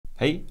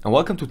Hey, and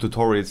welcome to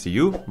Tutorials to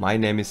You. My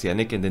name is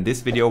Yannick, and in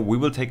this video we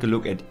will take a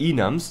look at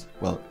enums,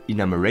 well,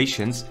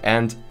 enumerations,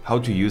 and how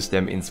to use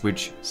them in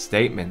switch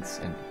statements,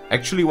 and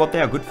actually what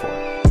they are good for.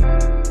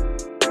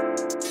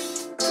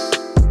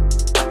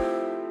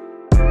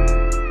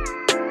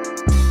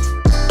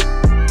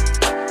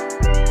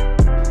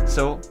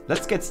 So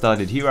let's get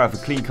started. Here I have a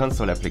clean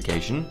console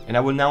application, and I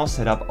will now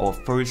set up our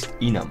first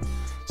enum.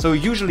 So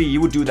usually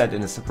you would do that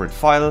in a separate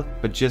file,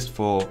 but just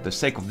for the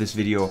sake of this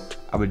video,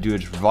 I will do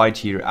it right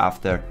here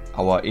after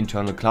our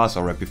internal class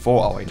or right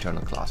before our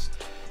internal class.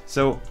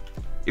 So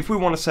if we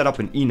want to set up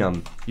an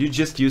enum, you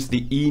just use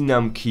the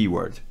enum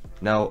keyword.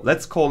 Now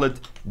let's call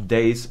it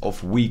days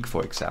of week,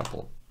 for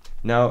example.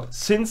 Now,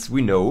 since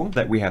we know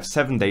that we have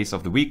 7 days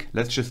of the week,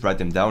 let's just write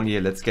them down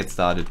here. Let's get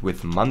started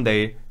with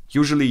Monday.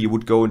 Usually you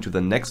would go into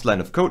the next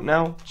line of code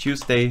now,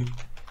 Tuesday,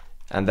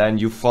 and then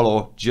you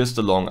follow just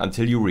along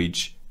until you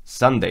reach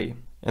Sunday.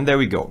 And there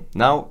we go.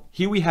 Now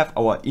here we have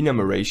our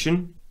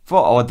enumeration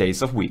for our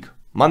days of week.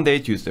 Monday,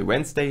 Tuesday,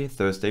 Wednesday,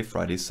 Thursday,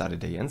 Friday,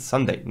 Saturday and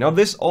Sunday. Now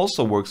this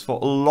also works for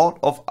a lot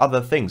of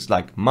other things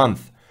like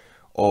month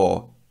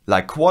or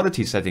like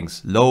quality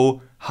settings,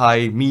 low,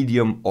 high,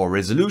 medium or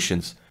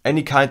resolutions.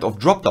 Any kind of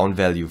drop-down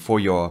value for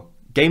your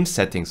game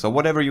settings or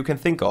whatever you can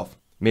think of.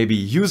 Maybe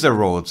user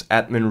roles,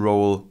 admin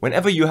role,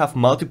 whenever you have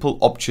multiple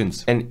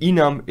options, and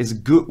enum is a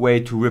good way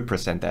to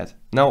represent that.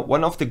 Now,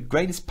 one of the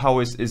greatest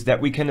powers is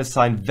that we can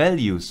assign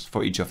values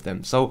for each of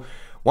them. So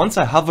once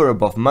I hover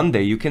above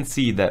Monday, you can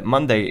see that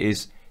Monday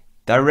is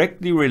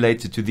directly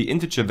related to the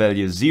integer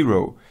value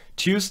 0.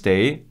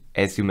 Tuesday,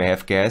 as you may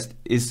have guessed,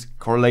 is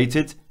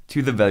correlated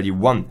to the value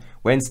 1.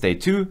 Wednesday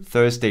 2,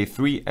 Thursday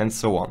 3, and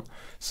so on.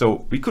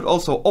 So we could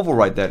also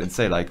override that and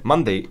say like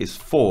Monday is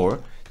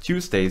 4,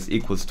 Tuesdays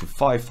equals to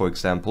 5, for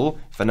example.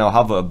 If I now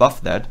hover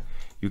above that,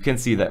 you can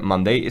see that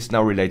Monday is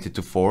now related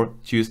to 4,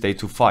 Tuesday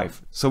to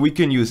 5. So we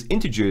can use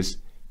integers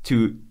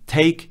to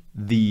take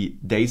the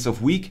days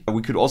of week.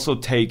 We could also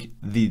take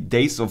the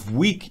days of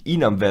week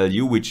enum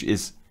value, which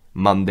is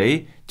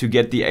Monday, to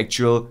get the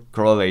actual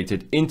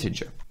correlated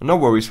integer. No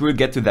worries, we'll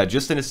get to that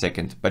just in a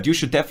second, but you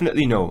should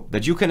definitely know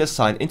that you can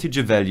assign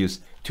integer values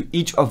to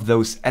each of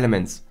those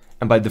elements.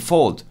 And by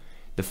default,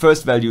 the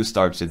first value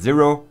starts at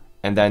 0,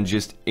 and then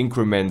just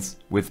increments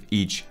with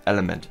each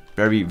element.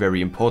 Very,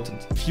 very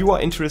important. If you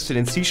are interested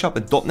in C#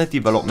 and .NET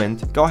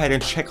development, go ahead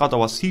and check out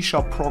our C#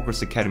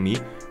 Progress Academy,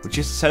 which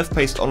is a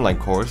self-paced online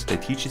course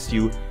that teaches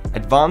you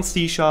advanced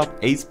C#,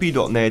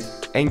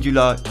 ASP.NET,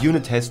 Angular,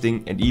 unit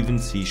testing, and even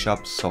C#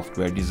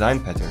 software design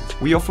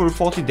patterns. We offer a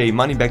 14-day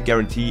money-back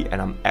guarantee,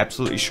 and I'm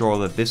absolutely sure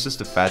that this is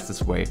the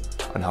fastest way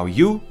on how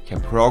you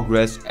can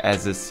progress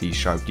as a C#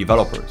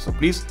 developer. So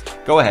please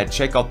go ahead,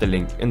 check out the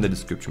link in the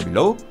description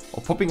below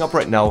or popping up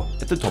right now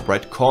at the top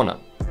right corner.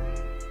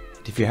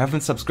 If you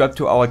haven't subscribed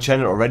to our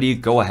channel already,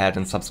 go ahead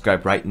and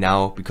subscribe right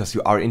now because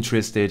you are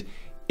interested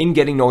in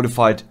getting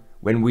notified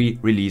when we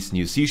release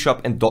new C#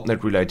 and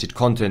 .NET related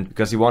content,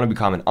 because you want to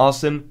become an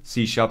awesome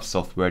C#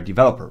 software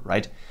developer,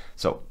 right?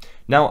 So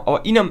now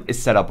our enum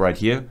is set up right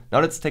here.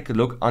 Now let's take a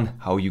look on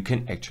how you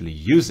can actually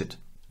use it.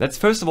 Let's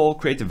first of all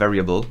create a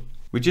variable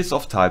which is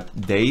of type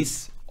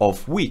days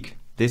of week.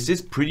 This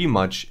is pretty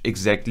much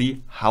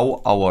exactly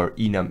how our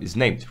enum is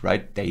named,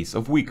 right? Days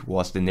of week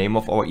was the name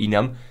of our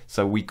enum.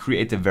 So we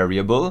create a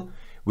variable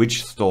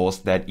which stores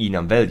that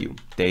enum value.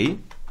 Day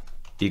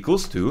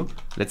equals to,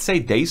 let's say,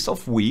 days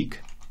of week.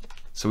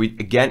 So we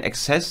again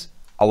access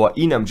our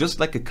enum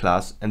just like a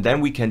class, and then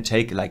we can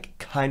take like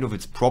kind of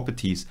its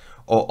properties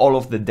or all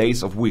of the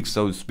days of week,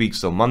 so to speak.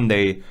 So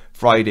Monday,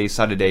 Friday,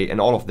 Saturday, and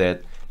all of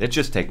that. Let's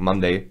just take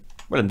Monday.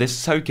 Well, and this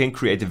is how you can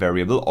create a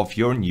variable of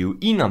your new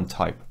enum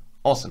type.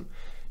 Awesome.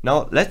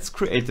 Now let's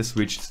create a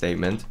switch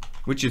statement,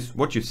 which is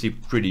what you see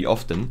pretty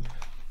often.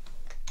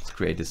 Let's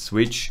create a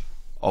switch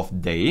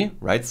of day,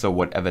 right? So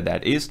whatever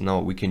that is. Now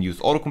we can use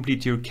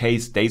autocomplete here,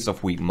 case days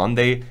of week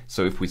Monday.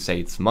 So if we say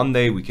it's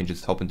Monday, we can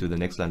just hop into the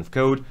next line of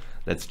code.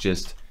 Let's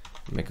just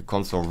make a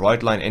console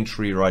write line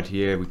entry right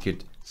here. We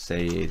could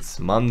say it's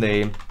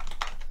Monday.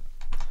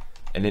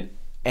 And in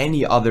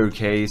any other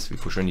case,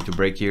 which I need to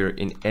break here,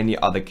 in any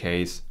other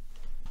case,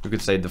 we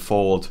could say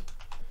default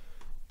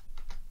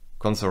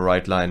console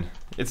write line,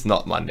 it's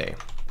not Monday,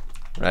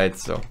 right?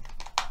 So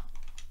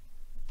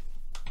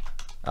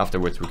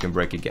afterwards we can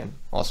break again.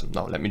 Awesome.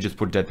 Now let me just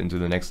put that into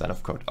the next line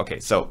of code.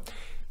 Okay, so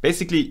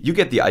basically you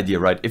get the idea,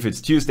 right? If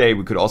it's Tuesday,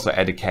 we could also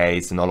add a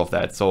case and all of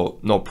that, so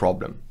no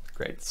problem.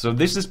 Great. So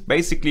this is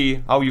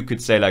basically how you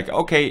could say like,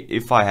 okay,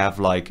 if I have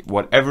like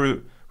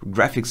whatever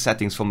graphic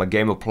settings for my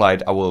game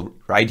applied, I will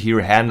right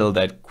here handle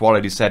that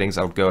quality settings.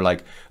 I would go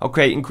like,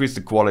 okay, increase the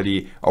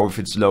quality, or if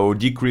it's low,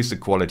 decrease the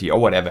quality or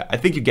whatever. I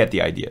think you get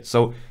the idea.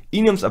 So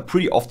enums are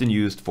pretty often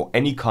used for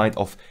any kind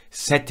of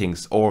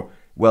settings or,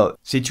 well,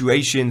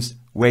 situations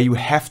where you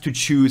have to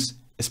choose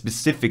a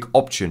specific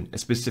option, a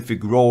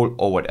specific role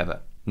or whatever.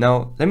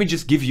 Now, let me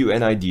just give you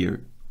an idea.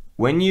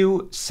 When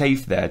you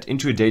save that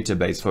into a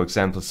database, for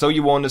example, so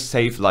you want to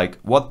save like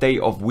what day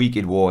of week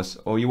it was,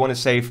 or you want to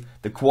save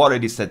the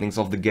quality settings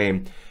of the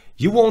game,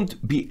 you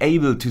won't be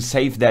able to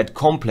save that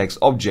complex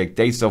object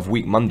days of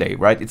week Monday,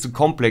 right? It's a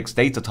complex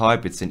data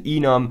type, it's an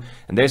enum,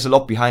 and there's a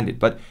lot behind it.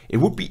 But it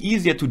would be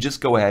easier to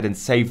just go ahead and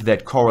save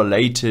that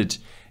correlated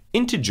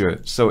integer.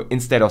 So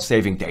instead of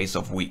saving days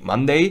of week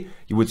Monday,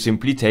 you would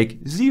simply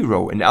take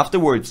 0 and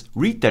afterwards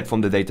read that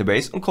from the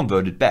database and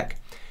convert it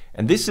back.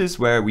 And this is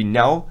where we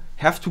now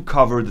have to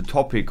cover the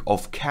topic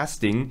of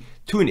casting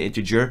to an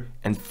integer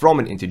and from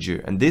an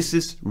integer. And this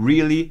is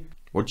really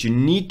what you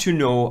need to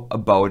know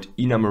about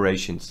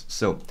enumerations.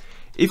 So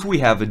if we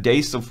have a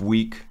days of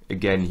week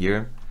again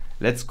here,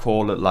 let's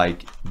call it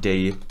like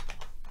day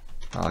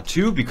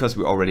 2 because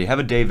we already have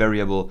a day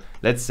variable.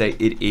 Let's say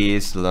it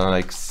is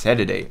like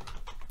Saturday.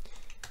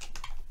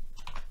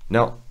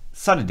 Now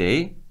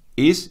Saturday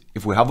is,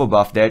 if we hover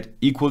above that,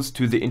 equals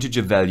to the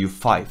integer value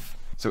 5.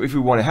 So if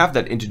we want to have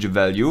that integer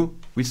value,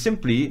 we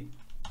simply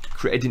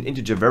create an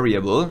integer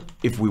variable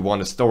if we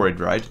want to store it,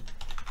 right?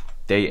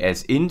 Day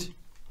as int,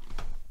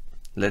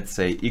 let's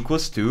say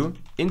equals to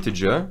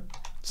integer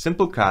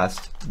simple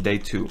cast day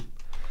 2.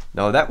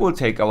 Now that will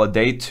take our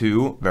day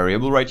 2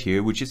 variable right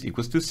here, which is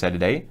equals to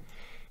Saturday,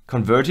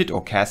 convert it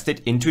or cast it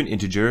into an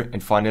integer,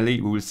 and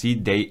finally we will see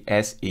day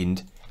as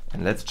int.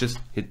 And let's just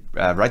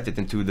write that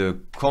into the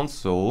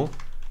console.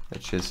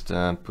 Let's just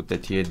put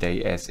that here,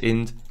 day as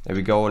int. There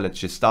we go. Let's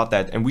just start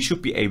that, and we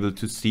should be able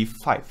to see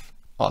 5.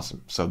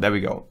 Awesome. So there we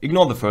go.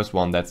 Ignore the first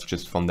one. That's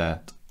just from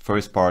that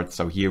first part.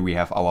 So here we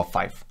have our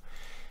 5.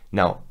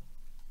 Now,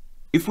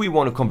 if we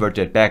want to convert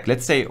that back,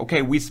 let's say,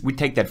 okay, we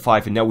take that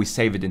 5 and now we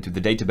save it into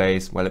the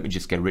database. Well, let me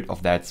just get rid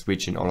of that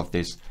switch and all of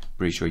this.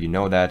 Pretty sure you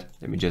know that.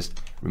 Let me just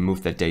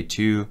remove that day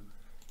 2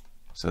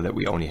 so that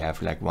we only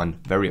have like one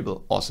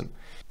variable. Awesome.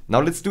 Now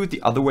let's do it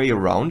the other way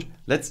around.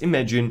 Let's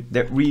imagine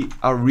that we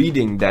are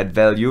reading that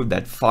value,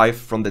 that 5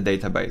 from the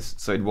database.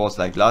 So it was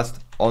like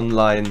last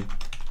online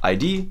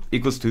ID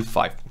equals to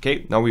 5.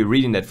 Okay, now we're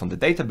reading that from the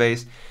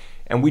database.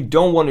 And we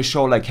don't want to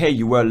show like, hey,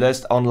 you were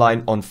last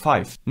online on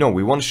 5. No,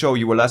 we want to show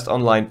you were last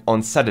online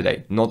on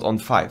Saturday, not on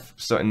 5.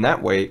 So in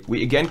that way,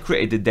 we again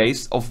create the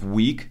days of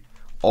week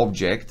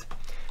object.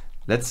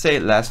 Let's say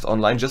last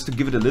online, just to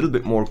give it a little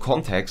bit more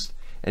context.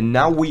 And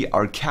now we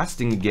are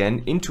casting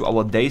again into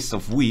our days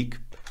of week.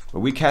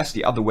 Where we cast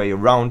the other way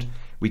around,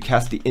 we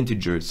cast the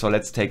integer. So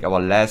let's take our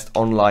last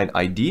online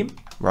ID,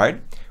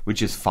 right?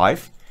 Which is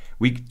 5.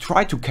 We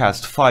try to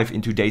cast 5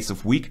 into days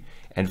of week,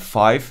 and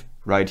 5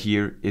 right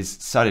here is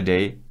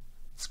Saturday.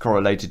 It's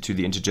correlated to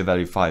the integer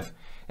value 5,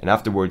 and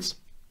afterwards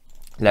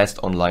last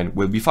online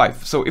will be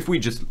 5. So if we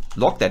just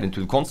log that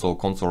into the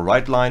console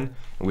write line,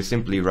 and we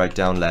simply write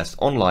down last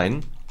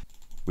online,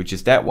 which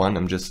is that one.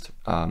 I'm just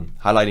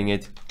highlighting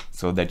it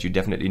so that you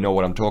definitely know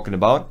what I'm talking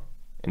about.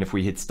 And if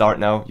we hit start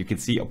now, you can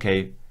see,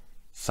 okay,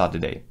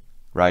 Saturday,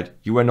 right?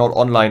 You were not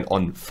online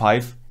on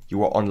 5, you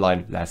were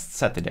online last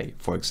Saturday,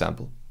 for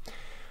example.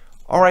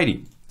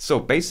 Alrighty. So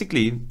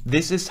basically,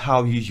 this is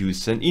how you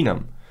use an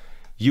enum.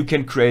 You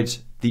can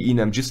create the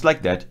enum just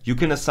like that. You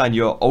can assign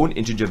your own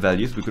integer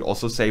values. We could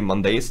also say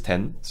Monday is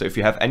 10. So if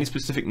you have any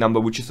specific number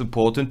which is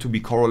important to be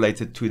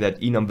correlated to that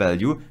enum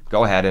value,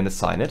 go ahead and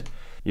assign it.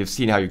 You've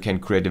seen how you can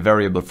create a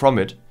variable from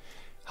it,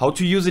 how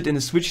to use it in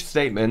a switch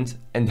statement,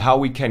 and how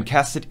we can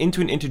cast it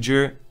into an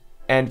integer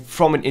and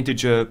from an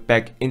integer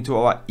back into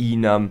our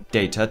enum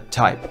data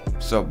type.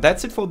 So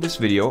that's it for this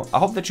video. I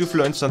hope that you've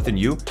learned something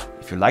new.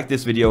 If you like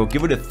this video,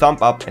 give it a thumb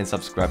up and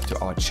subscribe to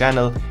our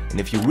channel. And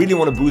if you really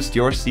want to boost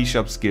your C#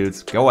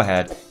 skills, go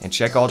ahead and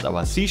check out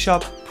our C#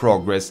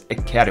 Progress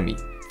Academy.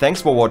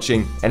 Thanks for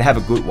watching and have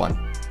a good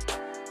one.